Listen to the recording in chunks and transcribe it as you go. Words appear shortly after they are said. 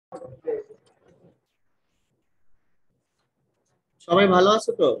সবাই ভালো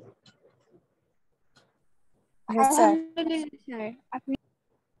আছো তো? আলহামদুলিল্লাহ স্যার, আপনি?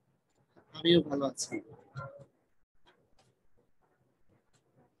 আমিও ভালো আছি।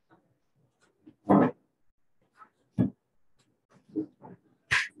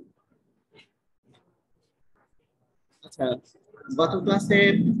 আচ্ছা, গত ক্লাসে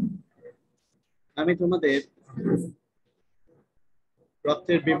আমি তোমাদের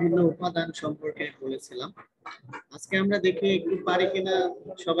রক্তের বিভিন্ন উপাদান সম্পর্কে বলেছিলাম। আজকে আমরা দেখি একটু পারি কিনা,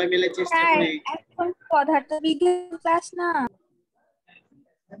 সবাই মিলে চেষ্টা স্যার, করি। এখন পদার্থবিজ্ঞান ক্লাস না।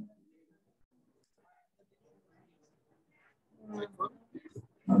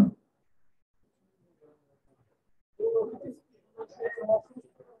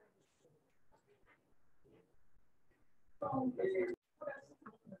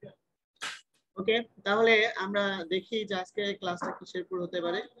 ওকে, তাহলে আমরা দেখি যে আজকে ক্লাসটা কিসের উপর হতে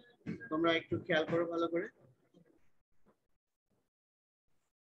পারে। তোমরা একটু খেয়াল করো ভালো করে।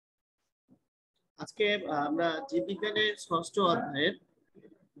 আজকে আমরা জীববিজ্ঞানের 6ষ্ঠ অধ্যায়ের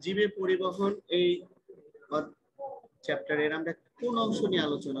জীবের পরিবহন এই চ্যাপ্টারের আমরা কোন অংশ নিয়ে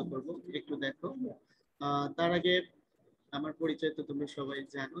আলোচনা করব একটু দেখো। তার আগে আমার পরিচয় তো তুমি সবাই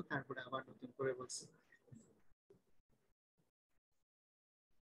জানো, তারপরে আবার নতুন করে বলছি।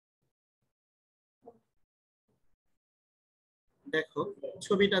 দেখো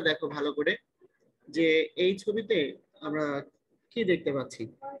ছবিটা দেখো ভালো করে, যে এই ছবিতে আমরা কি দেখতে পাচ্ছি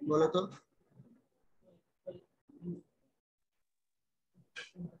বলো তো?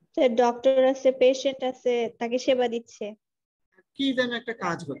 স্যার, ডক্টর আছে, পেশেন্ট আছে, তাকে সেবা দিচ্ছে। কি যেন একটা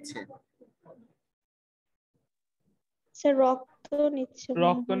কাজ হচ্ছে। স্যার, রক্ত নিচ্ছে মনে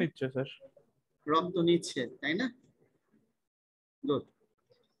রক্ত হয়। নিচ্ছে স্যার। রক্ত নিচ্ছে, তাই না? গুড।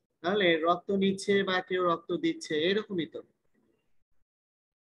 তাহলে রক্ত নিচ্ছে বা কেউ রক্ত দিচ্ছে, এরকমই তো।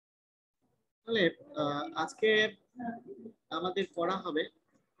 তাহলে আজকে আমাদের পড়া হবে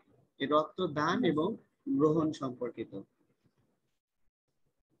রক্ত দান এবং গ্রহণ সম্পর্কিত।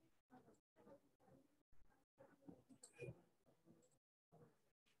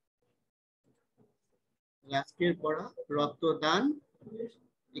 আজকের পড়া রক্তদান,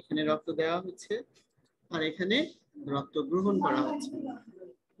 এখানে রক্ত দেওয়া হচ্ছে আর এখানে রক্ত গ্রহণ করা হচ্ছে।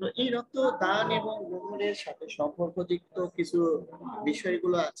 তো এই রক্ত দান এবং গ্রহণের সাথে সম্পর্কযুক্ত কিছু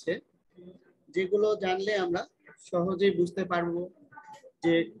বিষয়গুলো আছে, যেগুলো জানলে আমরা সহজেই বুঝতে পারবো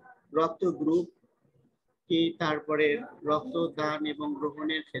যে রক্ত গ্রুপ কি, তারপরে রক্ত দান এবং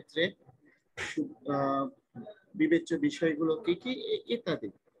গ্রহণের ক্ষেত্রে বিবেচ্য বিষয়গুলো কি কি ইত্যাদি।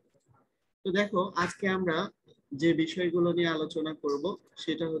 তো দেখো আজকে আমরা যে বিষয়গুলো নিয়ে আলোচনা করব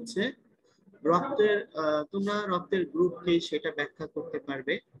সেটা হচ্ছে রক্তের, তোমরা রক্তের গ্রুপ কি সেটা ব্যাখ্যা করতে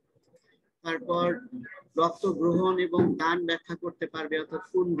পারবে। তারপর রক্ত গ্রহণ এবং দান ব্যাখ্যা করতে পারবে, অর্থাৎ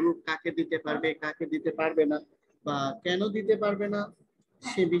কোন গ্রুপ কাকে দিতে পারবে কাকে দিতে পারবে না বা কেন দিতে পারবে না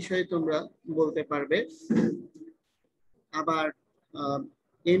সে বিষয়ে তোমরা বলতে পারবে। আবার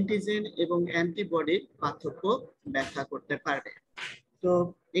অ্যান্টিজেন এবং অ্যান্টিবডির পার্থক্য ব্যাখ্যা করতে পারবে। তো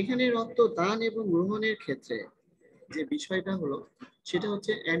এখানে রক্ত দান এবং গ্রহণের ক্ষেত্রে যে বিষয়টা হলো সেটা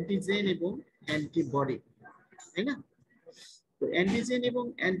হচ্ছে অ্যান্টিজেন এবং অ্যান্টিবডি, তাই না? তো অ্যান্টিজেন এবং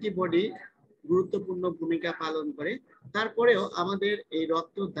অ্যান্টিবডি গুরুত্বপূর্ণ ভূমিকা পালন করে। তারপরেও আমাদের এই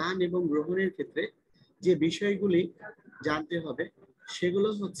রক্ত দান এবং গ্রহণের ক্ষেত্রে যে বিষয়গুলি জানতে হবে সেগুলো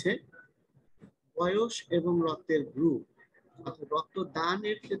হচ্ছে বয়স এবং রক্তের গ্রুপ। অর্থাৎ রক্ত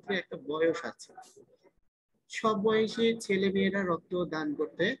দানের ক্ষেত্রে একটা বয়স আছে, সব বয়সী ছেলে মেয়েরা রক্ত দান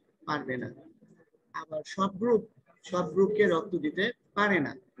করতে পারবে না, আবার সব গ্রুপকে রক্ত দিতে পারে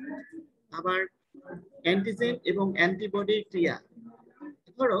না। আবার অ্যান্টিজেন এবং অ্যান্টিবডি ক্রিয়া,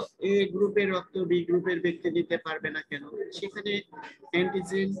 ধরো এ গ্রুপের রক্ত বি গ্রুপের ব্যক্তি দিতে পারবে না কেন, সেখানে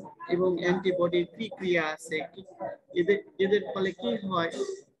অ্যান্টিজেন এবং অ্যান্টিবডির কি ক্রিয়া আছে, এদের এদের ফলে কি হয়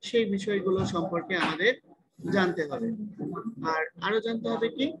সেই বিষয়গুলো সম্পর্কে আমাদের জানতে হবে। আর আরো জানতে হবে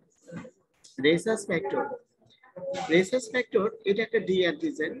কি রেসাস ফ্যাক্টর। রেসাস ফ্যাক্টর এটা একটা ডি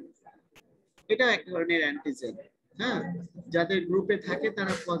অ্যান্টিজেন, এটা এক ধরনের অ্যান্টিজেন। হ্যাঁ, যাদের গ্রুপে থাকে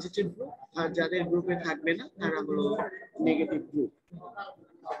তারা পজিটিভ গ্রুপ, আর যাদের গ্রুপে থাকবে না তারা হলো নেগেটিভ গ্রুপ।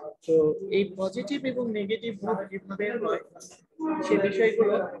 তো এই পজিটিভ এবং নেগেটিভ গ্রুপ কিভাবে হয় সে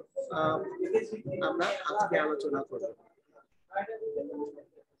বিষয়গুলো আমরা আজকে আলোচনা করব।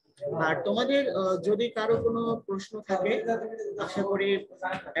 আর তোমাদের যদি কারো কোনো প্রশ্ন থাকে আশা করি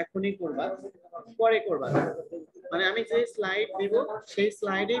এখনই করবা, পরে করবা না। মানে আমি যে স্লাইড দিব সেই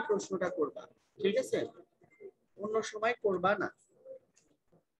স্লাইডেই প্রশ্নটা করবা, ঠিক আছে? অন্য সময় করবা না।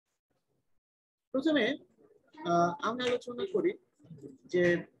 প্রথমে আমরা আলোচনা করি যে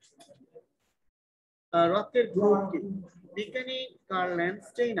রক্তের গ্রুপ কি। বিজ্ঞানী কার্ল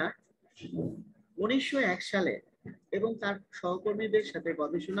ল্যান্ডস্টেইনার 1901 সালে এবং তার সহকর্মীদের সাথে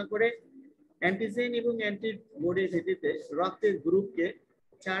গবেষণা করে অ্যান্টিজেন এবং অ্যান্টিবডির ভিত্তিতে রক্তের গ্রুপকে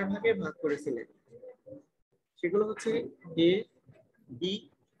 4 ভাগে ভাগ করেছিলেন। সেগুলো হচ্ছে এ, বি,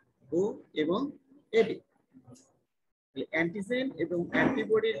 ও এবং এবি। অ্যান্টিজেন এবং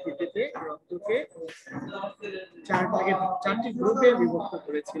অ্যান্টিবডির ভিত্তিতে রক্তকে 4টি গ্রুপে বিভক্ত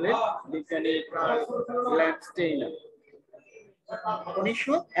করেছিলেন বিজ্ঞানী কার্ল ল্যান্ডস্টেইনার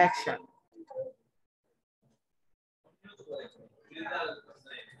 1901 সাল।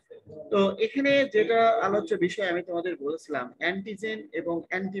 তো এখানে যেটা আলোচ্য বিষয় আমি তোমাদের বলেছিলাম অ্যান্টিজেন এবং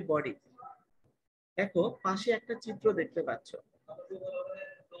অ্যান্টিবডি। দেখো পাশে একটা চিত্র দেখতে পাচ্ছ।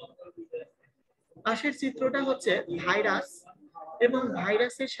 পাশের চিত্রটা হচ্ছে ভাইরাস এবং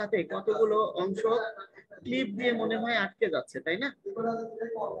ভাইরাসের সাথে কতগুলো অংশ ক্লিপ দিয়ে মনে হয় আটকে যাচ্ছে, তাই না?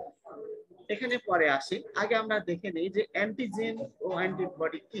 এখানে পরে আসি, আগে আমরা দেখে নেই যে অ্যান্টিজেন ও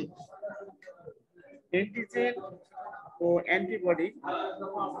অ্যান্টিবডি কি। অ্যান্টিজেন ও অ্যান্টিবডি,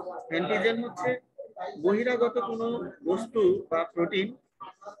 অ্যান্টিজেন হচ্ছে বহিরাগত কোনো বস্তু বা প্রোটিন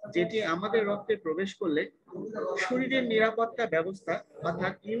যেটি আমাদের রক্তে প্রবেশ করলে শরীরের নিরাপত্তা ব্যবস্থা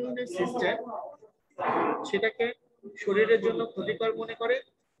অর্থাৎ ইমিউন সিস্টেম সেটাকে শরীরের জন্য ক্ষতিকর মনে করে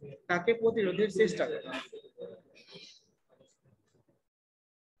তাকে প্রতিরোধের চেষ্টা করে।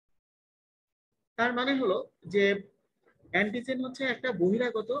 তার মানে হলো যে অ্যান্টিজেন হচ্ছে একটা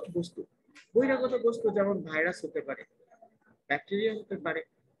বহিরাগত বস্তু। বহিরাগত বস্তু যেমন ভাইরাস হতে পারে, ব্যাকটেরিয়া হতে পারে,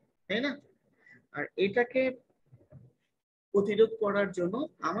 তাই না? আর এটাকে প্রতিরোধ করার জন্য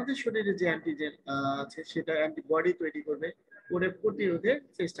আমাদের শরীরে যে অ্যান্টিজেন আছে সেটা অ্যান্টিবডি তৈরি করবে, করে প্রতিরোধের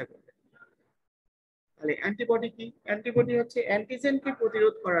চেষ্টা করবে। তাহলে অ্যান্টিবডি কি? অ্যান্টিবডি হচ্ছে অ্যান্টিজেনকে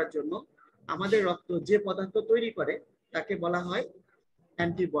প্রতিরোধ করার জন্য আমাদের রক্ত যে পদার্থ তৈরি করে তাকে বলা হয়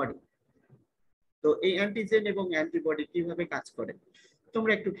অ্যান্টিবডি। তো এই অ্যান্টিজেন এবং অ্যান্টিবডি কিভাবে কাজ করে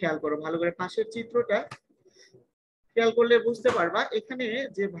তোমরা একটু খেয়াল করো ভালো করে। পাশের চিত্রটা খেয়াল করলে বুঝতে পারবা। এখানে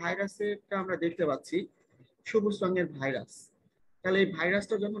যে ভাইরাসটা আমরা দেখতে পাচ্ছি সবুজ রঙের ভাইরাস, তাহলে এই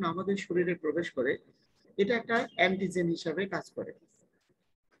ভাইরাসটা যখন আমাদের শরীরে প্রবেশ করে এটা একটা অ্যান্টিজেন হিসাবে কাজ করে।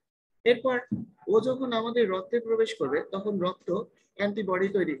 এরপর ও যখন আমাদের রক্তে প্রবেশ করবে তখন রক্ত অ্যান্টিবডি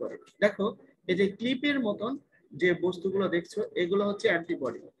তৈরি করে। দেখো এই যে ক্লিপের মতন যে বস্তুগুলো দেখছো এগুলো হচ্ছে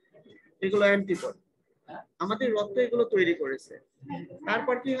অ্যান্টিবডি, এগুলো অ্যান্টিবডি আমাদের রক্ত এগুলো তৈরি করেছে।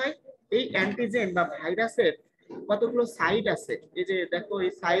 তারপর কি হয়, এই অ্যান্টিজেন বা ভাইরাসের কতগুলো সাইট আছে, এই যে দেখো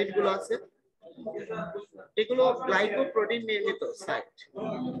এই সাইট গুলো আছে, এগুলো গ্লাইকোপ্রোটিন নির্মিত সাইট।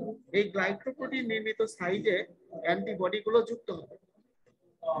 এই গ্লাইকোপ্রোটিন নির্মিত সাইটে অ্যান্টিবডি গুলো যুক্ত হবে,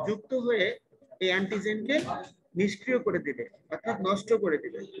 যুক্ত হয়ে এই অ্যান্টিজেনকে নিষ্ক্রিয় করে দিবে অর্থাৎ নষ্ট করে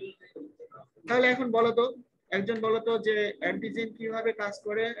দিবে। তাহলে এখন বলো তো, একজন বলো তো যে অ্যান্টিজেন কিভাবে কাজ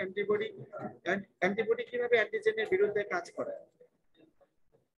করে, অ্যান্টিবডি কিভাবে অ্যান্টিজেনের বিরুদ্ধে কাজ করে?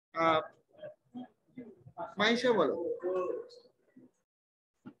 মাইশা বলো।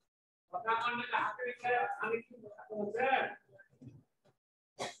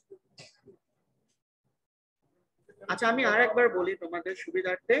 আচ্ছা আমি আর একবার বলি তোমাদের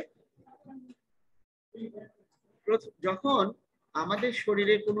সুবিধার্থে। যখন আমাদের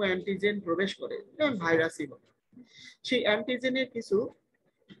শরীরে কোনো অ্যান্টিজেন প্রবেশ করে, যেমন ভাইরাসই হোক, সেই অ্যান্টিজেনের কিছু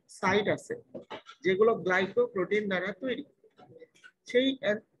সাইট আছে যেগুলো গ্লাইকোপ্রোটিন দ্বারা তৈরি। সেই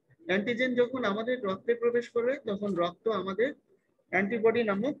অ্যান্টিজেন যখন আমাদের রক্তে প্রবেশ করবে তখন রক্ত আমাদের অ্যান্টিবডি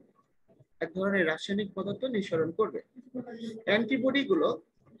নামক এক ধরনের রাসায়নিক পদার্থ নিঃসরণ করবে। অ্যান্টিবডি গুলো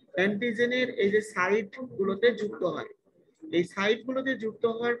অ্যান্টিজেনের এই যে সাইট গুলোতে যুক্ত হয়, এই সাইট গুলোতে যুক্ত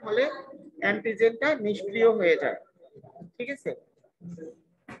হওয়ার ফলে অ্যান্টিজেনটা নিষ্ক্রিয় হয়ে যায়। ঠিক আছে,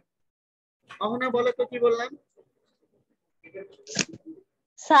 অহনা বলো তো কি বললাম?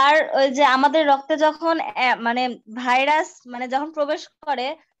 স্যার ওই যে আমাদের রক্তে যখন মানে ভাইরাস মানে যখন প্রবেশ করে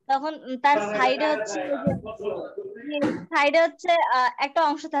তখন তার সাইডে হচ্ছে একটা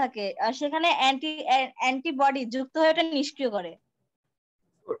অংশ থাকে, সেখানে অ্যান্টিবডি যুক্ত হয়ে ওটা নিষ্ক্রিয় করে।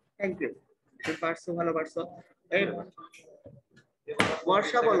 থ্যাংক ইউ, পারছো, ভালো পারছো। এই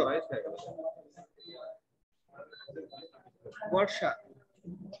বর্ষা বলো। বর্ষা।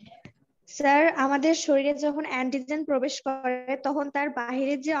 স্যার আমাদের শরীরে যখন অ্যান্টিজেন প্রবেশ করে তখন তার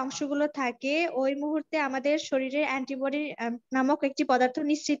বাহিরের যে অংশগুলো থাকে ওই মুহূর্তে আমাদের শরীরে অ্যান্টিবডি নামক একটি পদার্থ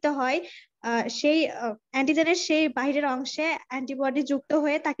নিঃসৃত হয়। সেই অ্যান্টিজেনের সেই বাহিরের অংশে অ্যান্টিবডি যুক্ত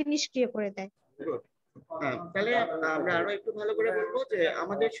হয়ে তাকে নিষ্ক্রিয় করে দেয়। তাহলে আমরা আরো একটু ভালো করে বলবো যে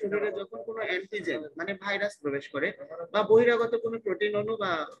আমাদের শরীরে যখন কোনো অ্যান্টিজেন মানে ভাইরাস প্রবেশ করে বা বহিরাগত কোনো প্রোটিন অণু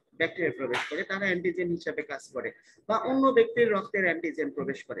বা ব্যাকটেরিয়া প্রবেশ করে তারা অ্যান্টিজেন হিসেবে কাজ করে, বা অন্য ব্যক্তির রক্তের অ্যান্টিজেন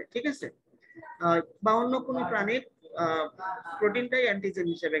প্রবেশ করে, ঠিক আছে, বা অন্য কোনো প্রাণীর প্রোটিনটাই অ্যান্টিজেন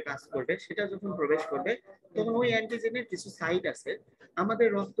হিসেবে কাজ করবে, সেটা যখন প্রবেশ করবে তখন ওই অ্যান্টিজেনের কিছু সাইট আছে আমাদের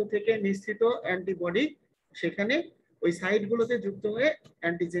রক্ত থেকে নিঃসৃত অ্যান্টিবডি সেখানে ওই সাইট গুলোতে যুক্ত হয়ে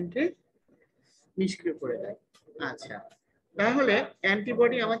অ্যান্টিজেনকে নিষ্ক্রিয় করে দেয়। আচ্ছা, তাহলে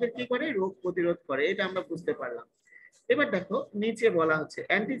অ্যান্টিবডি আমাদের কি করে? রোগ প্রতিরোধ করে, এটা আমরা বুঝতে পারলাম। এবার দেখো নিচে বলা হচ্ছে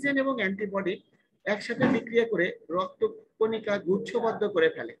অ্যান্টিজেন এবং অ্যান্টিবডি একসাথে বিক্রিয়া করে রক্ত কণিকা গুচ্ছবদ্ধ করে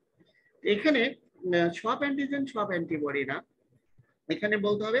ফেলে। এখানে সব অ্যান্টিজেন সব অ্যান্টিবডি না, এখানে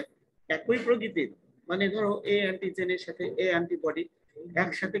বলতে হবে একই প্রকৃতির, মানে ধরো এ অ্যান্টিজেনের সাথে এ অ্যান্টিবডি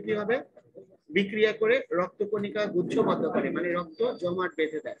একসাথে কি হবে? বিক্রিয়া করে রক্ত কণিকা গুচ্ছবদ্ধ করে, মানে রক্ত জমাট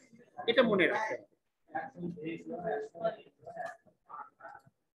বেঁধে দেয়। এটা মনে রাখতে হবে।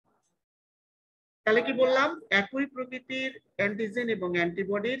 তাহলে কি বললাম? একই প্রকৃতির অ্যান্টিজেন এবং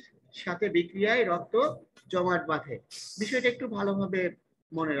অ্যান্টিবডির সাথে বিক্রিয়ায় রক্ত জমাট বাঁধে। বিষয়টা একটু ভালোভাবে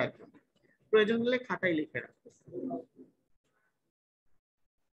মনে রাখবেন, প্রয়োজন হলে খাতায় লিখে রাখবেন।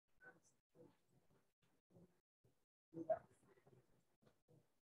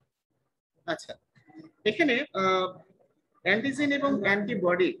 আচ্ছা, এখানে অ্যান্টিজেন এবং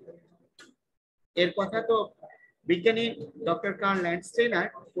অ্যান্টিবডি এর কথা তো বিজ্ঞানী ডক্টর কার্ল ল্যান্ডস্টেইনার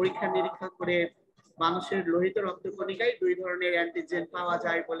পরীক্ষা নিরীক্ষা করে মানুষের লোহিত রক্তকণিকায় দুই ধরনের অ্যান্টিজেন পাওয়া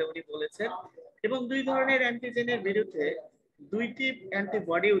যায় বলে উনি বলেছেন, এবং দুই ধরনের অ্যান্টিজেনের বিরুদ্ধে দুইটি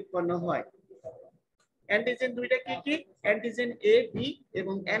অ্যান্টিবডি উৎপন্ন হয়। অ্যান্টিজেন দুইটা কি কি? অ্যান্টিজেন এ বি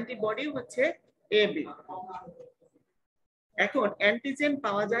এবং অ্যান্টিবডি হচ্ছে এ বি। এখন অ্যান্টিজেন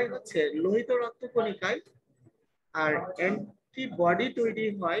পাওয়া যায় হচ্ছে লোহিত রক্তকণিকায়, আর অ্যান্টিবডি তৈরি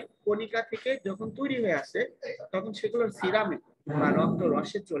হয় কণিকা থেকে। যখন তৈরি হয়ে আসে তখন সেগুলো সিরামে বা রক্ত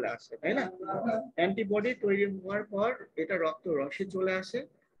রসে চলে আসে, তাই না? অ্যান্টিবডি তৈরি হওয়ার পর এটা রক্ত রসে চলে আসে,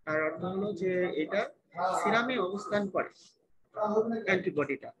 তার অর্থ হলো যে এটা সিরামে অবস্থান করে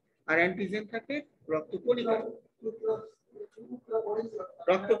অ্যান্টিবডিটা, আর অ্যান্টিজেন থাকে রক্তকণিকায়,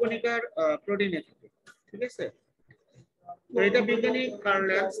 রক্তকণিকার প্রোটিনে থাকে। ঠিক আছে? তো এটা বিজ্ঞানী কার্ল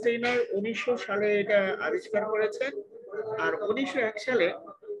ল্যান্ডস্টেইনার 1900 সালে এটা আবিষ্কার করেছেন, আর 1901 সালে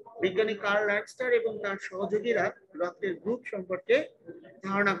বিজ্ঞানী কার্ল ল্যান্ডস্টার এবং তার সহযোগীরা রক্তের গ্রুপ সম্পর্কে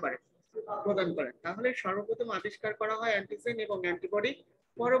ধারণা প্রদান করেন। তাহলে সর্বপ্রথম আবিষ্কার করা হয় অ্যান্টিজেন এবং অ্যান্টিবডি,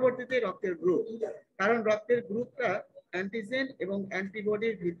 পরবর্তীতে রক্তের গ্রুপ, কারণ রক্তের গ্রুপটা অ্যান্টিজেন এবং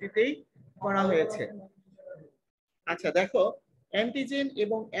অ্যান্টিবডির ভিত্তিতেই করা হয়েছে। আচ্ছা দেখো, অ্যান্টিজেন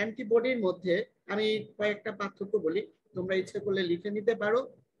এবং অ্যান্টিবডির মধ্যে আমি কয়েকটা পার্থক্য বলি, তোমরা ইচ্ছে করলে লিখে নিতে পারো।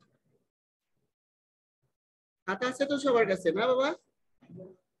 খাতা আছে তো সবার কাছে, না বাবা?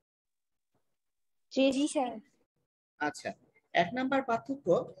 জি স্যার। আচ্ছা, 1 নাম্বার পার্থক্য,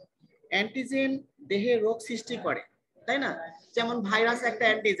 অ্যান্টিজেন দেহে রোগ সৃষ্টি করে, তাই না? যেমন ভাইরাস একটা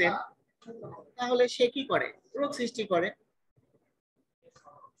অ্যান্টিজেন, তাহলে সে কি করে? রোগ সৃষ্টি করে।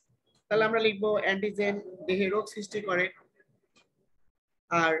 তাহলে আমরা লিখবো অ্যান্টিজেন দেহে রোগ সৃষ্টি করে,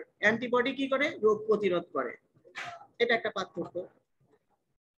 আর অ্যান্টিবডি কি করে? রোগ প্রতিরোধ করে। এটা একটা পার্থক্য।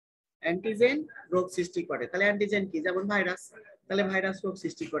 অ্যান্টিজেন রোগ সৃষ্টি করে, তাহলে অ্যান্টিজেন কি? যেমন ভাইরাস, তাহলে ভাইরাস রোগ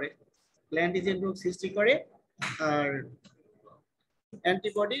সৃষ্টি করে, তাহলে অ্যান্টিজেন রোগ সৃষ্টি করে, আর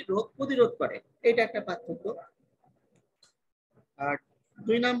অ্যান্টিবডি রোগ প্রতিরোধ করে। এটা একটা পার্থক্য। আর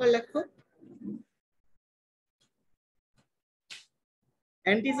 2 নাম্বার লেখো,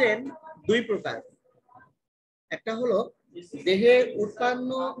 অ্যান্টিজেন দুই প্রকার। একটা হলো দেহে উৎপন্ন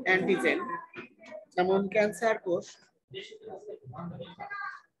অ্যান্টিজেন, যেমন ক্যান্সার কোষ।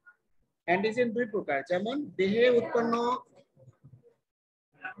 অ্যান্টিজেন দুই প্রকার, যেমন দেহে উৎপন্ন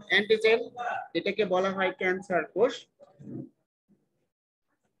অ্যান্টিজেন, এটাকে বলা হয় ক্যান্সার কোষ,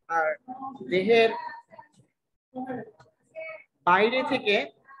 আর দেহের বাইরে থেকে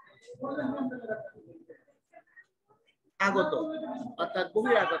আগত, অর্থাৎ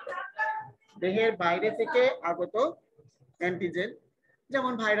বহিরাগত, দেহের বাইরে থেকে আগত অ্যান্টিজেন,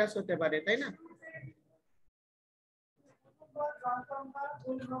 যেমন ভাইরাস হতে পারে, তাই না?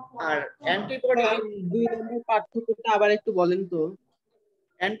 আর অ্যান্টিবডি, 2 নম্বর পার্থক্যটা আবার একটু বলেন তো।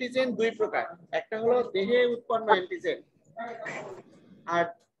 অ্যান্টিজেন দুই প্রকার, একটা হলো দেহে উৎপন্ন অ্যান্টিজেন, আর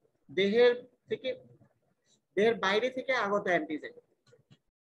দেহের বাইরে থেকে আগত অ্যান্টিজেন।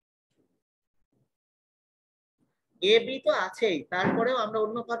 এ বি তো আছেই, তারপরেও আমরা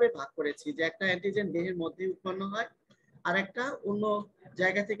অন্যভাবে ভাগ করেছি, যে একটা অ্যান্টিজেন দেহের মধ্যে উৎপন্ন হয়, আর একটা অন্য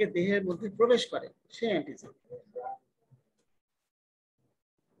জায়গা থেকে দেহের মধ্যে প্রবেশ করে, সে অ্যান্টিজেন।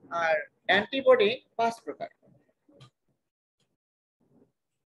 আর অ্যান্টিবডি 5 প্রকার।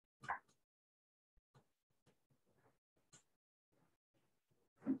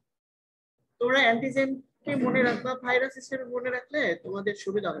 তোমরা অ্যান্টিজেন কে মনে রাখবা ভাইরাস হিসেবে মনে রাখলে তোমাদের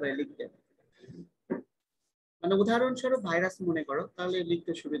সুবিধা হবে লিখতে, মানে উদাহরণস্বরূপ ভাইরাস মনে করো, তাহলে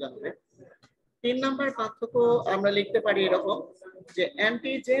লিখতে সুবিধা হবে। 3 নাম্বার পার্থক্য আমরা লিখতে পারি এরকম যে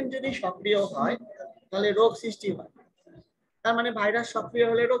অ্যান্টিজেন যদি সক্রিয় হয় তাহলে রোগ সৃষ্টি হয়, তার মানে ভাইরাস সক্রিয়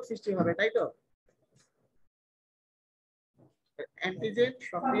হলে রোগ সৃষ্টি হবে, তাই তো? অ্যান্টিজেন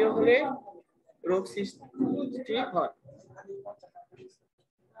সক্রিয় হলে রোগ সৃষ্টি হয়।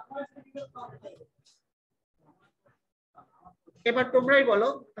 এবার তোমরাই বলো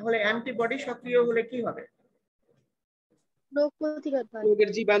তাহলে অ্যান্টিবডি সক্রিয় হলে কি হবে? রোগ প্রতিরোধ হয়। রোগের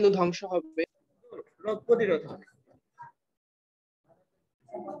জীবাণু ধ্বংস হবে। রোগ প্রতিরোধ হবে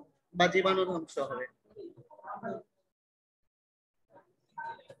বা জীবাণু ধ্বংস হবে।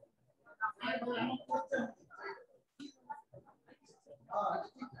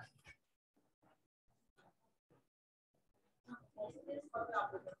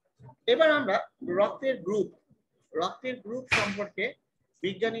 এবার আমরা রক্তের গ্রুপ সম্পর্কে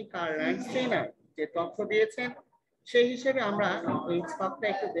বিজ্ঞানী কার্ল ল্যান্ডস্টেইনার যে তথ্য দিয়েছেন সেই হিসেবে আমরা এই ছকটা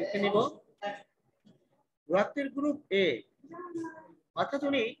একটু দেখে নিব। রক্তের গ্রুপ এ, অর্থাৎ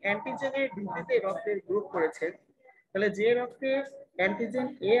উনি অ্যান্টিজেনের ভিত্তিতে রক্তের গ্রুপ করেছেন। তাহলে যে রক্তে অ্যান্টিজেন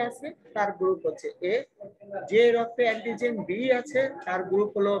এ আছে তার গ্রুপ হচ্ছে এ, যে রক্তে অ্যান্টিজেন বি আছে তার গ্রুপ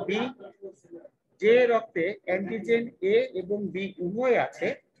হলো বি, যে রক্তে অ্যান্টিজেন এ এবং বি উভয় আছে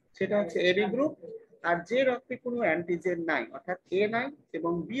সেটা হচ্ছে এবি গ্রুপ, আর যে রক্তে কোনো অ্যান্টিজেন নাই অর্থাৎ এ নাই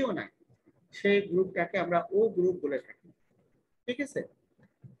এবং বিও নাই সেই গ্রুপটাকে আমরা ও গ্রুপ বলে থাকি। ঠিক আছে,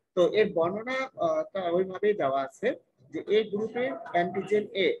 তো এর বর্ণনা ওইভাবেই দেওয়া আছে যে এ গ্রুপের অ্যান্টিজেন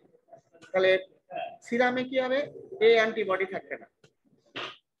এ, তাহলে সিরামে কি হবে? এ অ্যান্টিবডি থাকবে না,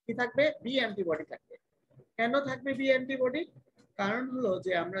 কি থাকবে? বি অ্যান্টিবডি থাকবে। কেন থাকবে বি অ্যান্টিবডি? কারণ হলো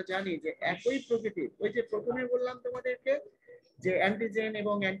যে আমরা জানি যে একই প্রকৃতির, ওই যে প্রথমে বললাম তোমাদেরকে যে অ্যান্টিজেন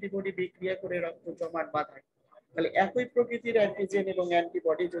এবং অ্যান্টিবডি বিক্রিয়া করে রক্ত জমাট বাঁধায়, তাহলে একই প্রকৃতির অ্যান্টিজেন এবং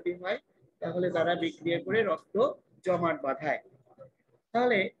অ্যান্টিবডি যদি হয় তাহলে তারা বিক্রিয়া করে রক্ত জমাট বাঁধায়।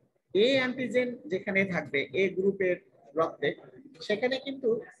 তাহলে এ অ্যান্টিজেন যেখানে থাকবে এ গ্রুপের রক্তে, সেখানে কিন্তু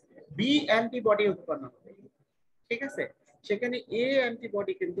বি অ্যান্টিবডি উৎপন্ন হবে। ঠিক আছে, সেখানে এ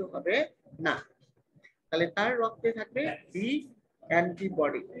অ্যান্টিবডি কিন্তু হবে না, তাহলে তার রক্তে থাকবে বি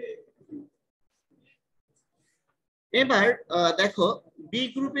অ্যান্টিবডি। এবার দেখো বি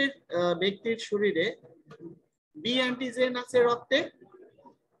গ্রুপের ব্যক্তির শরীরে বি অ্যান্টিজেন আছে রক্তে,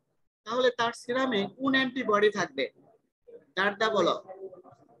 তাহলে তার সিরামে কোন অ্যান্টিবডি থাকবে? তারটা বলো।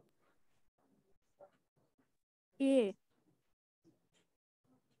 এ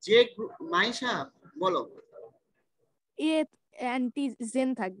যে মাইশা বলো। এ অ্যান্টিজেন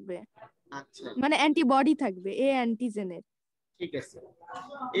থাকবে, আচ্ছা মানে অ্যান্টিবডি থাকবে এ অ্যান্টিজেনের। ঠিক আছে,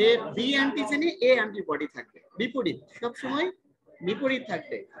 এ বি অ্যান্টিজেনে এ অ্যান্টিবডি থাকবে, বিপরীত, সব সময় বিপরীত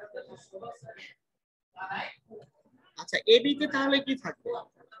থাকবে। আচ্ছা এবি তে তাহলে কি থাকবে?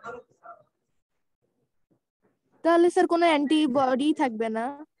 তাহলে স্যার কোনো অ্যান্টিবডি থাকবে না।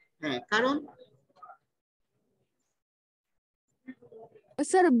 হ্যাঁ, কারণ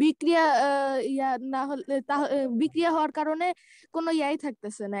স্যার বিক্রিয়া ইয়া না হলে বিক্রিয়া হওয়ার কারণে কোনো ইয়াই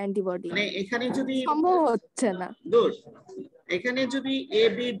থাকতেছে না, অ্যান্টিবডি মানে এখানে যদি সম্ভব হচ্ছে না। দোষ, এখানে যদি এ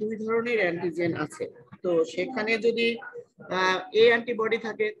বি দুই ধরনের অ্যান্টিজেন আছে, তো সেখানে যদি এ অ্যান্টিবডি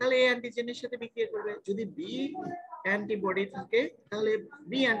থাকে তাহলে এ অ্যান্টিজেনের সাথে বিক্রিয়া করবে, যদি বি অ্যান্টিবডি থাকে তাহলে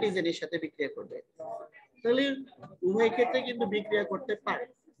বি অ্যান্টিজেনের সাথে বিক্রিয়া করবে, তাহলে উভয় ক্ষেত্রে কিন্তু বিক্রিয়া করতে পারে,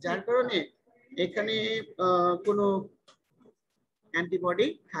 যার কারণে এখানে কোনো অ্যান্টিবডি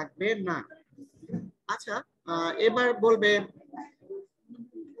থাকবে না। আচ্ছা এবার বলবে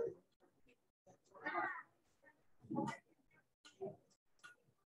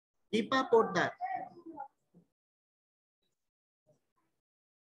দীপা পোদ্দার,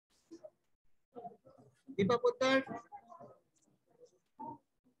 দীপা পোদ্দার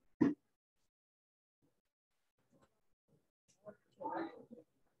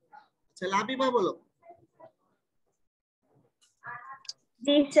আচ্ছা লাবিবা বলো।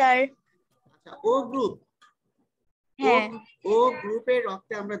 জি স্যার। আচ্ছা ও গ্রুপ, হ্যাঁ ও গ্রুপের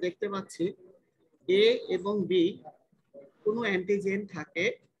রক্তে আমরা দেখতে পাচ্ছি এ এবং বি কোনো অ্যান্টিজেন থাকে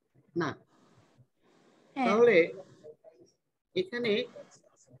না, হ্যাঁ তাহলে এখানে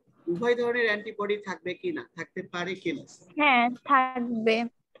উভয় ধরনের অ্যান্টিবডি থাকবে কিনা, থাকতে পারে কিনা? হ্যাঁ থাকবে।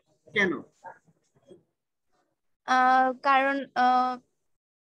 কেন? কারণ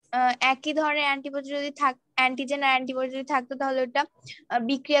একই ধরনের অ্যান্টিবডি যদি অ্যান্টিজেন আর অ্যান্টিবডি যদি থাকতো তাহলে ওটা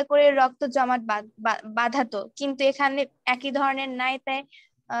বিক্রিয়া করে রক্ত জমাট বাঁধাতো, কিন্তু এখানে একই ধরনের নাই, তাই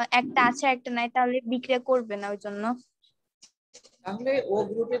একটা আছে একটা নাই, তাহলে বিক্রিয়া করবে না ওই জন্য। তাহলে ও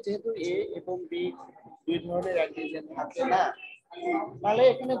গ্রুপে যেহেতু এ এবং বি দুই ধরনের অ্যান্টিজেন থাকে না, তাহলে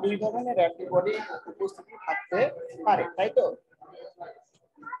এখানে দুই ধরনের অ্যান্টিবডি উপস্থিতি থাকতে পারে, তাই তো?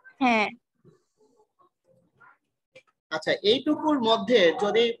 হ্যাঁ আচ্ছা, এইটুকুর মধ্যে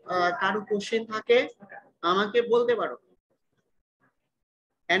যদি কারো কোশ্চেন থাকে আমাকে বলতে পারো।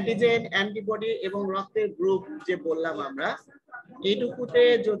 অ্যান্টিজেন, অ্যান্টিবডি এবং রক্তের গ্রুপ যে বললাম আমরা, এইটুকুতে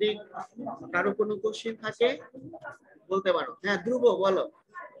যদি কারো কোনো কোশ্চেন থাকে বলতে পারো। হ্যাঁ ধ্রুব বলো।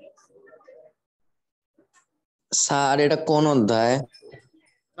 স্যার এটা কোন অধ্যায়?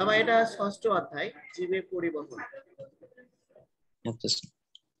 বাবা এটা 6ষ্ঠ অধ্যায়, জীবের পরিবহন। আচ্ছা স্যার।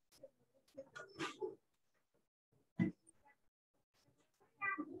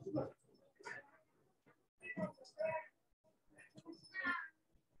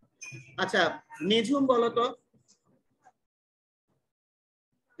 আচ্ছা নিঝুম বলো তো,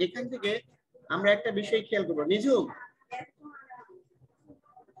 এখান থেকে আমরা একটা বিষয় খেয়াল করবো। নিঝুম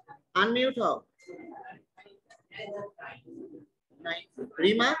আনমিউট হও।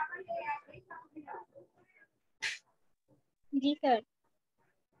 রিমা? জি স্যার।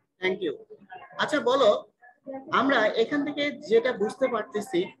 Thank you. আচ্ছা বলো, আমরা এখান থেকে যেটা বুঝতে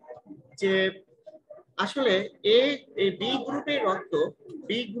পারতেছি যে আসলে এ বি গ্রুপের রক্ত,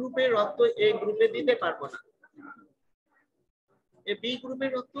 বি গ্রুপের রক্ত এ গ্রুপে দিতে পারবো না। এই বি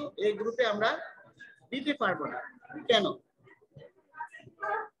গ্রুপের রক্ত এই গ্রুপে আমরা দিতে পারবো না, কেন?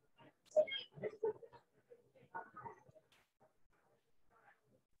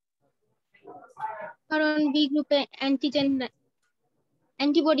 কারণ বি গ্রুপে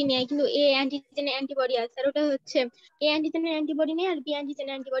অ্যান্টিবডি নেই, কিন্তু এ অ্যান্টিজেনের অ্যান্টিবডি আছে, আর ওটা হচ্ছে এ অ্যান্টিজেনের অ্যান্টিবডি নেই আর বি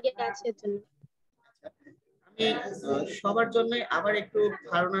অ্যান্টিজেনের অ্যান্টিবডি আছে এর জন্য। আমি সবার জন্য আবার একটু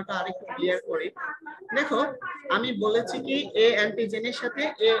ধারণাটা আরেকটু ক্লিয়ার করি। দেখো আমি বলেছি কি এ অ্যান্টিজেনের সাথে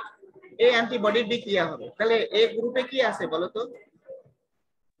এ অ্যান্টিবডির বিক্রিয়া হবে, তাহলে এ গ্রুপে কি আছে বলো তো?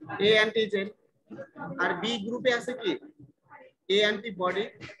 এ অ্যান্টিজেন। আর বি গ্রুপে আছে কি? এ অ্যান্টিবডি।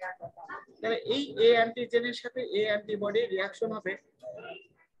 তাহলে এই এ অ্যান্টিজেনের সাথে এ অ্যান্টিবডি রিঅ্যাকশন হবে,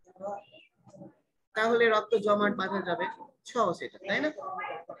 তাহলে রক্ত জমাট বাঁধা যাবে। সহজ এটা, তাই না?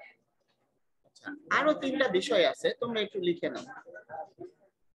 আরো 3টা বিষয় আছে, তোমরা একটু লিখে নাও।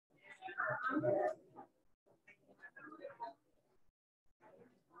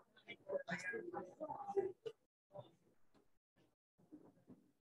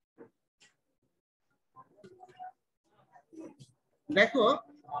 দেখো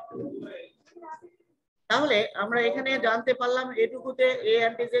তাহলে আমরা এখানে জানতে পারলাম এটুকুতে এ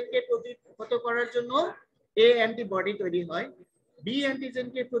অ্যান্টিজেনকে প্রতিহত করার জন্য এ অ্যান্টিবডি তৈরি হয়, বি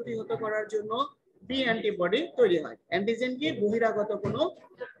অ্যান্টিজেনকে প্রতিহত করার জন্য বি অ্যান্টিবডি তৈরি হয়। অ্যান্টিজেন কি? বহিরাগত কোনো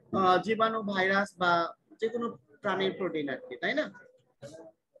জীবাণু, ভাইরাস বা যে কোনো প্রাণীর প্রোটিন আর কি, তাই না?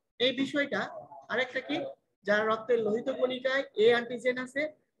 এই বিষয়টা। আরেকটা কি, যার রক্তের লোহিত কণিকায় এ অ্যান্টিজেন আছে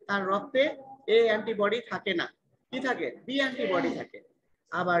তার রক্তে এ অ্যান্টিবডি থাকে না, কি থাকে? বি অ্যান্টিবডি থাকে।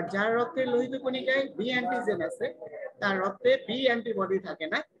 আবার যার রক্তের লোহিত কণিকায় বি অ্যান্টিজেন আছে তার রক্তে বি অ্যান্টিবডি থাকে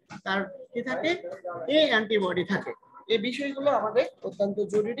না, তার কি থাকে? এ অ্যান্টিবডি থাকে। এই বিষয়গুলো আমাদের অত্যন্ত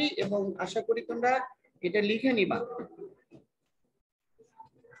জরুরি এবং আশা করি তোমরা এটা লিখে নিবা।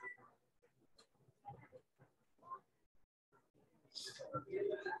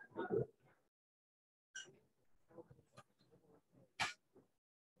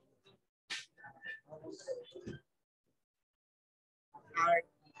 আর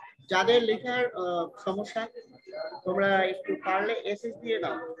যাদের লেখার সমস্যা, তোমরা একটু পারলে এসএস দিয়ে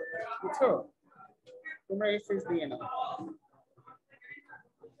দাও, বুঝছো? তোমরা এসএস দিয়ে নাও।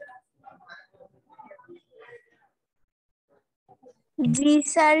 জি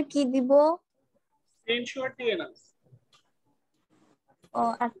স্যার, কি দিব? স্ক্রিনশট দিয়ে নাও। ও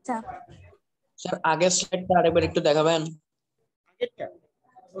আচ্ছা। স্যার আগের স্লাইডটা আরেকবার একটু দেখাবেন? আগেরটা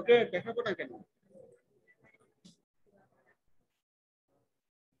ওকে দেখাবো না কেন?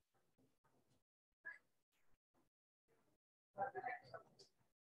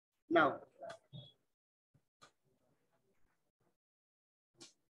 নাও।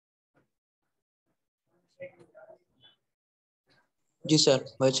 জি স্যার,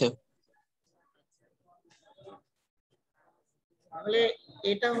 হয়েছে। তাহলে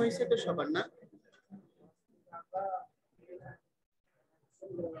এটা হয়েছে তো সবার, না?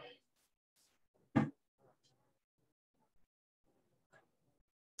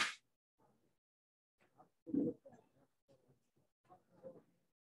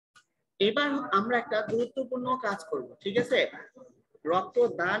 এবার আমরা একটা গুরুত্বপূর্ণ কাজ করব, ঠিক আছে? রক্ত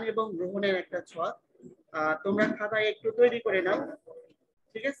দান এবং গ্রহণের একটা ছক তোমরা খাতায় একটু তৈরি করে নাও,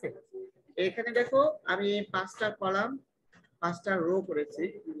 ঠিক আছে? এখানে দেখো আমি 5টা কলাম 5টা রো করেছি।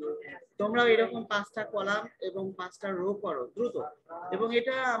 তোমরাও এরকম 5টা কলাম এবং 5টা রো করো দ্রুত, এবং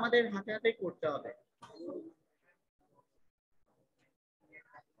এটা আমাদের হাতে হাতে করতে হবে।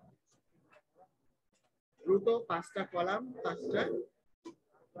 দ্রুত 5টা কলাম 5টা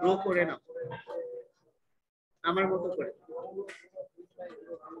রো করে নাও। আমার মতো করে।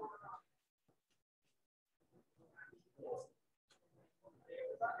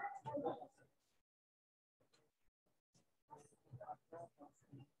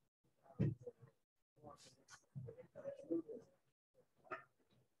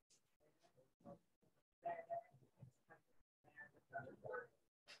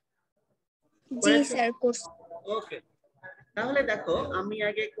 জি স্যার করছি। ওকে, তাহলে দেখো আমি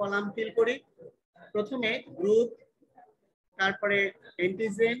আগে কলাম ফিল করি। প্রথমে গ্রুপ, তারপরে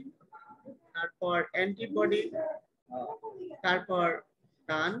অ্যান্টিজেন, তারপর অ্যান্টিবডি, তারপর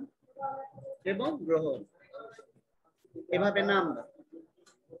দান এবং গ্রহণ, এভাবে নাম দাও।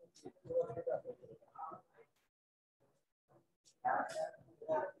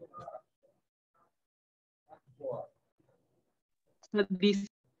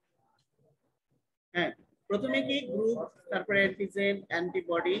 হ্যাঁ, প্রথমে কি গ্রুপ, তারপরে অ্যান্টিজেন,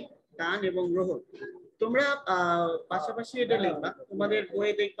 অ্যান্টিবডি, দান এবং গ্রহণ। তোমরা পাশাপাশি এটা লিখবা, তোমাদের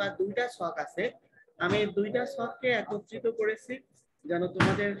বইয়ে দেখবা দুইটা ছক আছে। আমি দুইটা ছককে একত্রিত করেছি যেন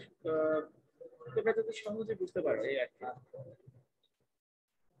তোমাদের তোমরা যাতে সহজে বুঝতে পারো, এই আর কি।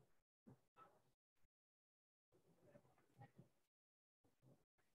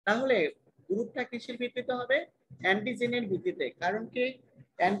 তাহলে গ্রুপটা কিসের ভিত্তিতে হবে? অ্যান্টিজেনের ভিত্তিতে। কারণ কি,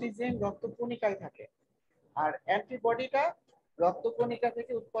 অ্যান্টিজেন রক্তকণিকায় থাকে আর অ্যান্টিবডিটা রক্তকণিকা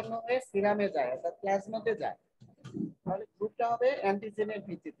থেকে উৎপন্ন হয়ে সিরামে যায়, অর্থাৎ প্লাজমাতে যায়। তাহলে গ্রুপটা হবে অ্যান্টিজেনের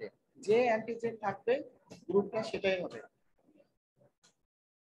ভিত্তিতে, যে অ্যান্টিজেন থাকবে গ্রুপটা সেটাই হবে।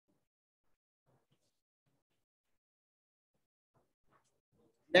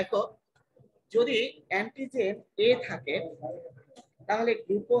 দেখো, যদি অ্যান্টিজেন এ থাকে তাহলে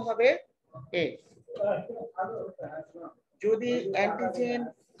গ্রুপও হবে এ। যদি অ্যান্টিজেন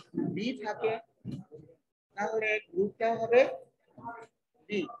বি থাকে তাহলে গ্রুপটা হবে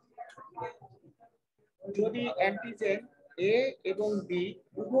বি। যদি অ্যান্টিজেন এ এবং বি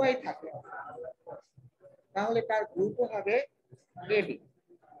উভয় থাকে তাহলে তার গ্রুপও হবে এবি।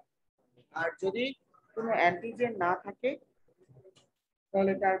 আর যদি কোনো অ্যান্টিজেন না থাকে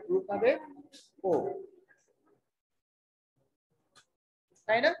তাহলে তার গ্রুপ হবে ও,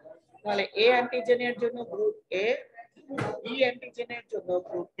 তাই না? তাহলে এ অ্যান্টিজেনের জন্য গ্রুপ এ, বি অ্যান্টিজেনের জন্য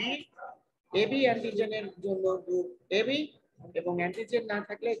গ্রুপ বি, এবি অ্যান্টিজেনের জন্য গ্রুপ এবি এবং অ্যান্টিজেন না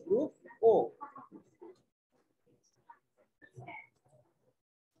থাকলে গ্রুপ ও।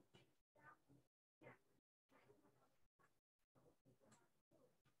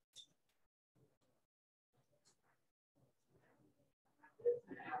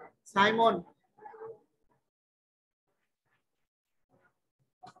 সাইমন,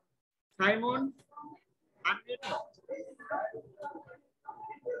 সাইমন আনমিউট হও।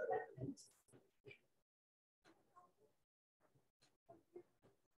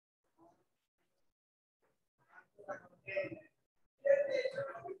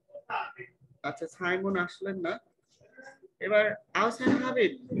 আচ্ছা, সাইমন আসলেন না। এবার আহসান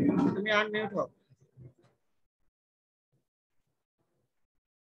হাবিব, তুমি আনমিউট হও।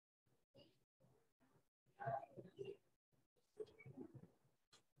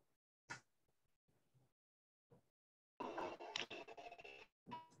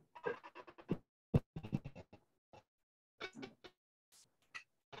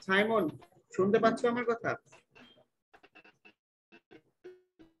 সাইমন, শুনতে পাচ্ছ আমার কথা?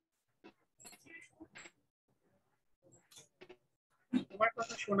 তোমার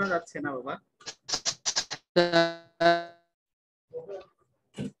কথা শোনা যাচ্ছে না বাবা।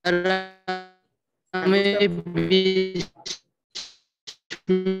 আমি 20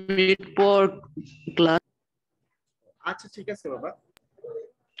 মিনিট পর ক্লাস। আচ্ছা ঠিক আছে বাবা।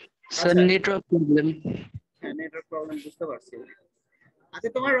 Sir network problem. হ্যাঁ, নেটওয়ার্ক প্রবলেম, বুঝতে পারছি। আচ্ছা,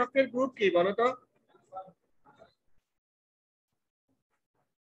 তোমার রক্তের গ্রুপ কি বলো তো?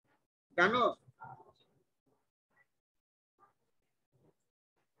 জানো?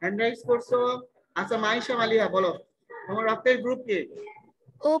 হ্যান্ড রাইজ করছো? আচ্ছা, মাইশা মালিয়া বলো, তোমার রক্তের গ্রুপ কি?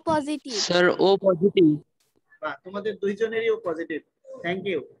 ও পজিটিভ। স্যার ও পজিটিভ। বাহ, তোমাদের দুইজনেরই ও পজিটিভ, থ্যাংক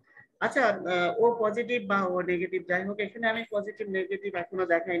ইউ। আচ্ছা, ও পজিটিভ বা ও নেগেটিভ, যাই হোক, এখানে আমি পজিটিভ নেগেটিভ এখনো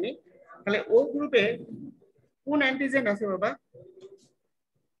দেখাইনি। তাহলে ও গ্রুপে কোন অ্যান্টিজেন আছে বাবা?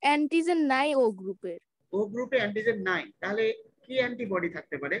 অ্যান্টিজেন নাই ও গ্রুপের। ও গ্রুপে অ্যান্টিজেন নাই, তাহলে কি অ্যান্টিবডি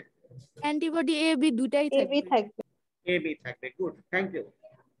থাকতে পারে? অ্যান্টিবডি এ বি দুটাই থাকবে। এ বি থাকবে, গুড, থ্যাংক ইউ।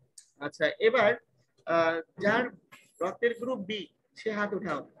 আচ্ছা, এবার যার রক্তের গ্রুপ বি সে হাত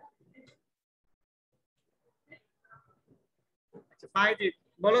উঠাও। আচ্ছা, পাইজিৎ,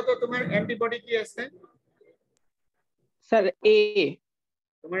 বলো তো তোমার অ্যান্টিবডি কি আছে? স্যার এ।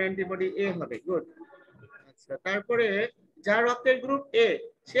 তোমার অ্যান্টিবডি এ হবে, গুড। আচ্ছা, তারপরে যার রক্তের গ্রুপ এ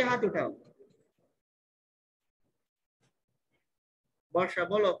সে হাত উঠাও। বর্ষা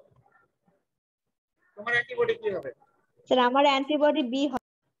বলো, তোমার অ্যান্টিবডি কি হবে? স্যার আমার অ্যান্টিবডি বি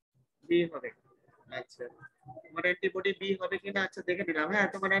বি হবে। আচ্ছা, তোমার অ্যান্টিবডি বি হবে কিনা আচ্ছা দেখে নিলাম। হ্যাঁ,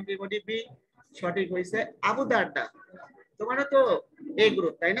 তোমার অ্যান্টিবডি বি সঠিক হয়েছে। আবু দারদা, তোমারও তো এ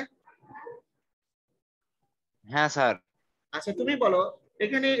গ্রুপ তাই না? হ্যাঁ স্যার। আচ্ছা তুমি বলো,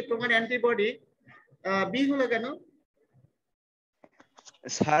 এখানে তোমার অ্যান্টিবডি বি হলো কেন?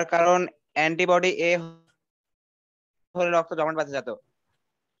 স্যার কারণ অ্যান্টিবডি এ হলে রক্ত জমাট বাঁধে যেত।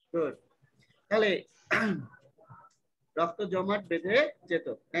 Good. তাহলে রক্ত জমাট বেঁধে যেত।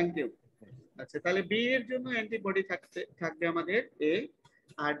 Thank you. আচ্ছা, তাহলে বি এর জন্য অ্যান্টিবডি থাকবে আমাদের এ।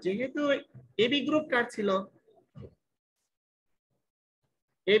 আর যেহেতু এবি গ্রুপ কার ছিল?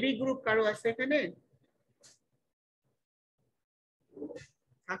 এবি গ্রুপ কারো আছে এখানে?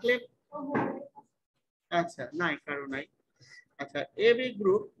 থাকলে আচ্ছা, নাই, কারো নাই। আচ্ছা, এবি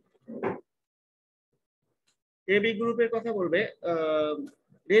গ্রুপের কথা বলবে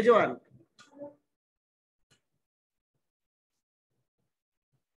রেজওয়ান।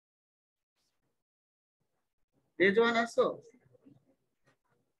 রেজওয়ান আছো?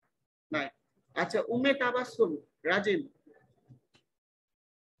 নাই। আচ্ছা, উমে তাবাসসুম রাজিম।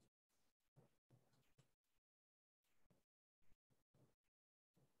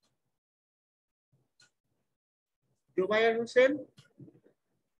 জুবায়ের হোসেন?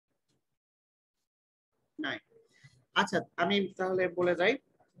 নাই। আচ্ছা, আমি তাহলে বলে যাই।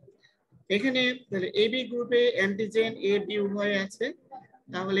 এখানে এবি গ্রুপে অ্যান্টিজেন এ বি উভয় আছে,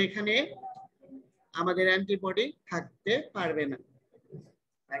 তাহলে এখানে আমাদের অ্যান্টিবডি থাকতে পারবে না।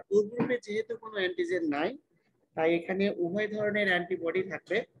 আর ও গ্রুপে যেহেতু কোনো অ্যান্টিজেন নাই, তাই এখানে উভয় ধরনের অ্যান্টিবডি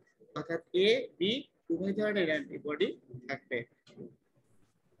থাকবে, অর্থাৎ এ বি উভয় ধরনের অ্যান্টিবডি থাকবে।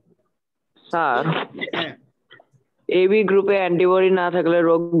 স্যার হ্যাঁ, এবি গ্রুপে অ্যান্টিবডি না থাকলে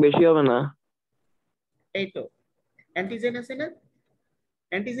রোগ বেশি হবে না? এই তো অ্যান্টিজেন আছে না,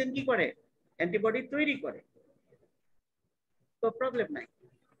 অ্যান্টিজেন কি করে? অ্যান্টিবডি তৈরি করে, তো প্রবলেম নাই।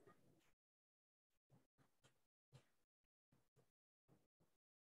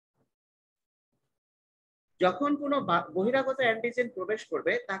 যখন কোনো বহিরাগত অ্যান্টিজেন প্রবেশ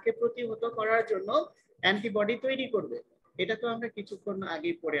করবে, তাকে প্রতিহত করার জন্য অ্যান্টিবডি তৈরি করবে। এটা তো আমরা কিছুক্ষণ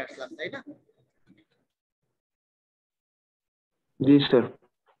আগেই পড়ে আসলাম, তাই না? জি স্যার।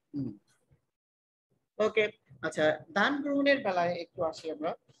 ওকে। আচ্ছা, দান গ্রহণের বেলায় একটু আসি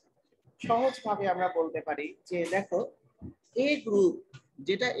আমরা। সহজ ভাবে আমরা বলতে পারি যে দেখো, এ গ্রুপ,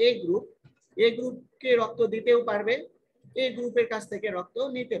 যেটা এ গ্রুপকে রক্ত দিতেও পারবে, এ গ্রুপের কাছ থেকে রক্ত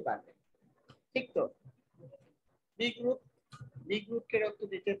নিতে পারবে, ঠিক তো? বি গ্রুপকে রক্ত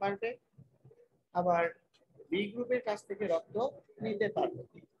দিতে পারবে, আবার বি গ্রুপের কাছ থেকে রক্ত নিতে পারবে।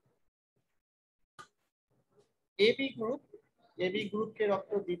 এবি গ্রুপকে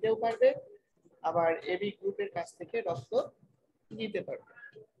রক্ত দিতেও পারবে, আবার এবি গ্রুপের কাছ থেকে রক্ত নিতে পারবে।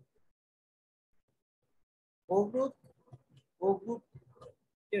 ও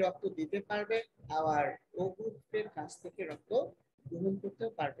গ্রুপকে রক্ত দিতে পারবে, আবার ও গ্রুপের কাছ থেকে রক্ত গ্রহণ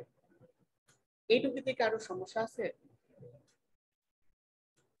করতেও পারবে। এইটুকুতে কারো সমস্যা আছে?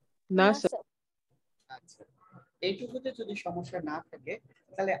 না না স্যার। স্যার। আচ্ছা, এইটুকুতে যদি সমস্যা না থাকে,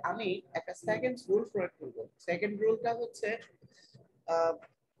 তাহলে আমি একটা সেকেন্ড রুল প্রয়োগ করব। সেকেন্ড রুলটা হচ্ছে,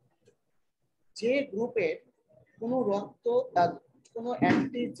 যে গ্রুপে কোনো কোনো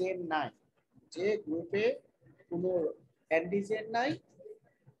অ্যান্টিজেন নাই, যে গ্রুপে কোনো অ্যান্টিজেন নাই,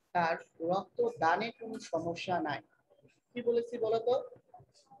 তার রক্ত দানে কোনো সমস্যা নাই। কি বলেছি বলতো?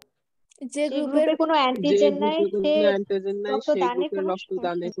 যে যে গ্রুপের গ্রুপে কোনো যে অ্যান্টিজেন নাই গ্রুপে কোনো সে অ্যান্টিজেন নাই সেই রক্তদানে গ্রুপের কোনো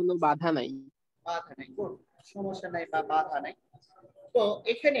রক্তদানে কোনো বাধা নাই। বাধা নাই, কোন সমস্যা নাই বা বাধা নাই। তো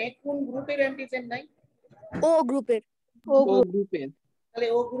এখানে কোন গ্রুপের অ্যান্টিজেন নাই? ও গ্রুপের। ও ও গ্রুপ। গ্রুপের। তাহলে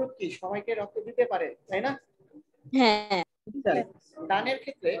ও গ্রুপ কি সবাইকে রক্ত দিতে পারে, তাই না? হ্যাঁ। দানের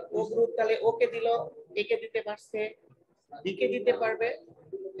ক্ষেত্রে ও গ্রুপ তাহলে ওকে দিল, একে দিতে পারছে, বিকে দিতে পারবে,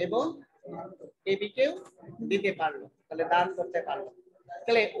 এবং এবিকেও দিতে পারলো, তাহলে দান করতে পারলো।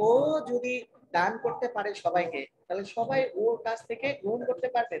 তাহলে ও যদি দান করতে পারে সবাইকে, তাহলে সবাই ওর কাছ থেকে গ্রহণ করতে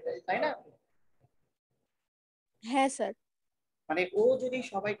পারবে, তাই না? হ্যাঁ স্যার। মানে ও যদি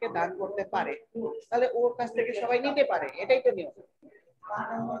সবাইকে দান করতে পারে, তাহলে ওর কাছ থেকে সবাই নিতে পারে, এটাই তো নিয়ম।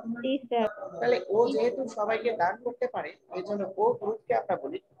 জি স্যার। তাহলে ও যেহেতু সবাইকে দান করতে পারে, এই জন্য ও গ্রুপকে আমরা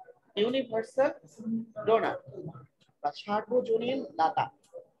বলি ইউনিভার্সাল ডোনার বা সার্বজনীন দাতা।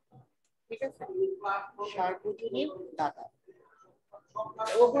 ঠিক আছে, সার্বজনীন দাতা।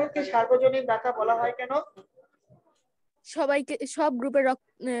 ও গ্রুপকে সার্বজনীন দাতা বলা হয় কেন? সবাইকে, সব গ্রুপের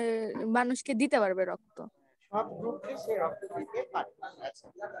মানুষকে দিতে পারবে রক্ত। সব গ্রুপকে সে রক্ত দিতে পারে। আচ্ছা,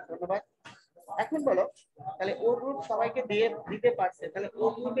 ধন্যবাদ। এখন বলো তাহলে ও গ্রুপ সবাইকে দিতে পারছে, তাহলে ও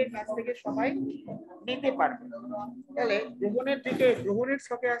গ্রুপের কাছ থেকে সবাই নিতে পারবে। তাহলে গ্রহণের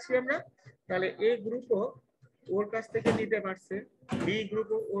ছকে আসি আমরা, তাহলে এ গ্রুপও ওর কাছ থেকে নিতে পারছে, বি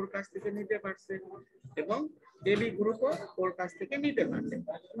গ্রুপও ওর কাছ থেকে নিতে পারছে, এবং এবি গ্রুপও ওর কাছ থেকে নিতে পারছে,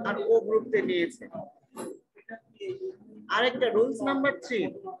 আর ও গ্রুপতে নিয়েছে। আরেকটা রুলস নাম্বার 3,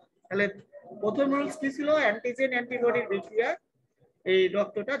 তাহলে প্রথম রুলস কি ছিল? অ্যান্টিজেন অ্যান্টিবডির বিক্রিয়া এই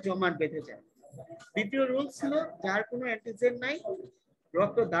রক্তটা জমাট বেঁধে যায়। দ্বিতীয় রুলস ছিল যার কোনো অ্যান্টিজেন নাই,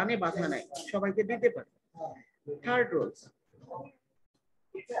 রক্ত দানে বাধা নাই, সবাইকে দিতে পারে। থার্ড রুলস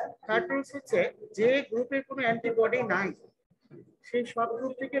হচ্ছে যে গ্রুপের কোনো অ্যান্টিবডি নাই সেই সব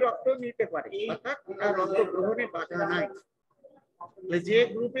গ্রুপ থেকে রক্ত নিতে পারে, অর্থাৎ তার রক্ত গ্রহণে বাধা নাই। যে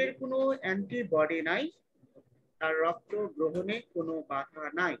গ্রুপের কোনো অ্যান্টিবডি নাই তার রক্ত গ্রহণে কোনো বাধা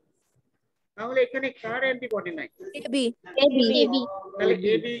নাই। তাহলে এখানে কার অ্যান্টিবডি নাই? এবি এবি তাহলে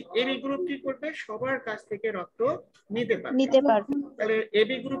এবি গ্রুপ কি করবে? সবার কাছ থেকে রক্ত নিতে পারবে। তাহলে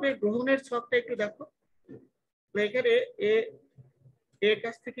এবি গ্রুপের গ্রহণের ছকটা একটু দেখো। এখানে এর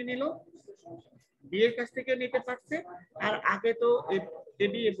কাছ থেকে নিল, বি এর কাছ থেকে নিতে পারছে, আর আগে তো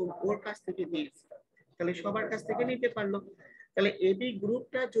এবি এবং ওর কাছ থেকে নিয়েছে, তাহলে সবার কাছ থেকে নিতে পারলো। তাহলে এবি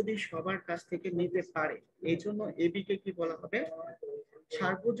গ্রুপটা যদি সবার কাছ থেকে নিতে পারে, এই জন্য এবি কে কি বলা হবে?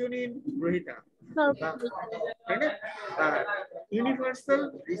 সার্বজনীন গ্রহীতা, তাই না? ইউনিভার্সাল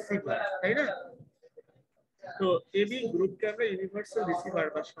রিসিভার, তাই না? তো এবি গ্রুপকে আমরা ইউনিভার্সাল রিসিভার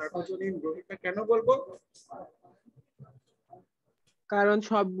বা সার্বজনীন গ্রহীতা কেন বলবো? কারণ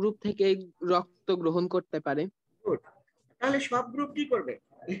সব গ্রুপ থেকে রক্ত গ্রহণ করতে পারে। তাহলে সব গ্রুপ কি করবে?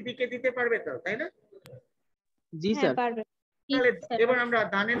 এবি কে দিতে পারবে তো, তাই না? জি স্যার। পারবে। তাহলে এবার আমরা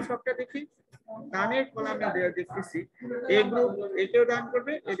দানের ছকটা দেখি। দানের কলামে দেখতেছি এ গ্রুপ একেও দান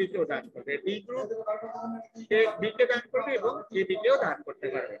করবে, এবি কেও দান করবে, বি গ্রুপ বি কে দান করবে এবং এবি কেও দান করতে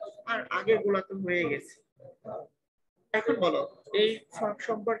পারবে। আর আগের গুলা তো হয়ে গেছে। এখন বলো এই ছক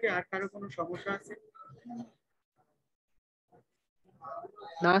সম্পর্কে আর কারো কোনো সমস্যা আছে?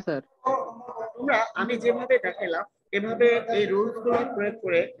 না স্যার। তোমরা আমি যেভাবে দেখালাম এভাবে এই রুলস গুলো প্রয়োগ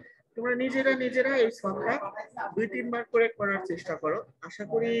করে তোমরা নিজেরা এই ছকটা 2-3 বার করে করার চেষ্টা করো। আশা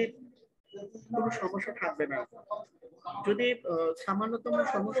করি কোনো সমস্যা থাকবে না। যদি সামান্যতম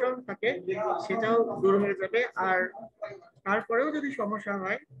সমস্যা থাকে সেটাও দূর হয়ে যাবে। আর তারপরেও যদি সমস্যা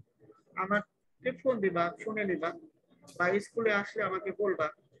হয় আমাকে ফোন দিবা, শুনে নিবা, বা স্কুলে আসলে আমাকে বলবা।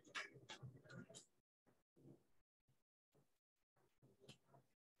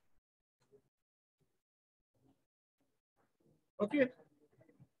 ওকে,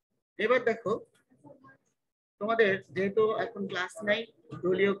 এবার দেখো তোমাদের যেহেতু এখন ক্লাস নাই,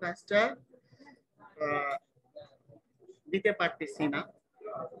 দলীয় কাজটা দিতে পারতেছি না,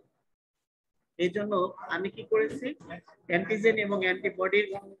 এই জন্য আমি কি করেছি, অ্যান্টিজেন এবং অ্যান্টিবডির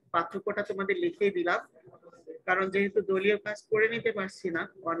পার্থক্যটা তোমাদের লিখে দিলাম। কারণ যেহেতু দলীয় কাজ করে নিতে পারছি না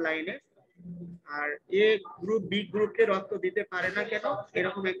অনলাইনে, আর এ গ্রুপ বি গ্রুপকে রক্ত দিতে পারে না কেন,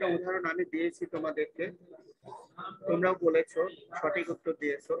 এরকম একটা উদাহরণ আমি দিয়েছি তোমাদেরকে। তোমরাও বলেছো, সঠিক উত্তর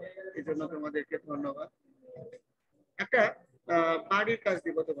দিয়েছো, এই জন্য তোমাদেরকে ধন্যবাদ। একটা বাড়ির কাজ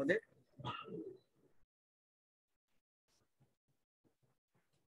দিব তোমাদের।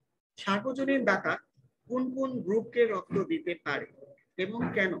 সার্বজনীন দাতা কোন কোন গ্রুপকে রক্ত দিতে পারে এবং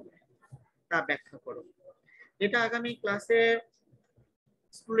কেন তা ব্যাখ্যা করো। এটা আগামী ক্লাসে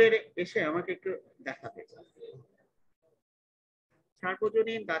স্কুলের এসে আমাকে একটু দেখাবে।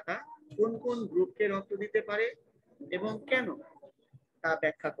 সার্বজনীন দাতা কোন কোন গ্রুপকে রক্ত দিতে পারে এবং কেন তা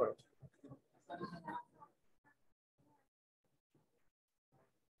ব্যাখ্যা করো।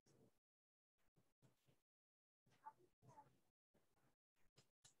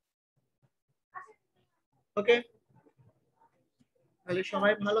 ওকে, তাহলে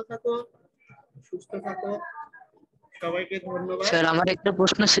সবাই ভালো থাকো, সুস্থ থাকো, সবাইকে ধন্যবাদ। স্যার আমার একটা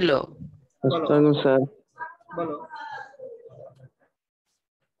প্রশ্ন ছিল। স্যার বলো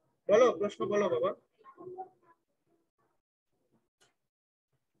বলো প্রশ্ন বলো বাবা।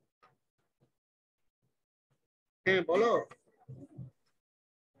 হ্যাঁ বলো।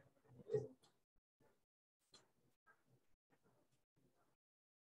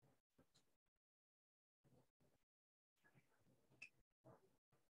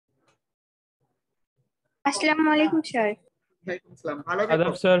 আসসালামু আলাইকুম স্যার। ওয়ালাইকুম আসসালাম। ভালো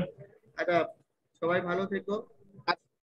আদাব থেকো। স্যার। আদাব। সবাই ভালো থেকো।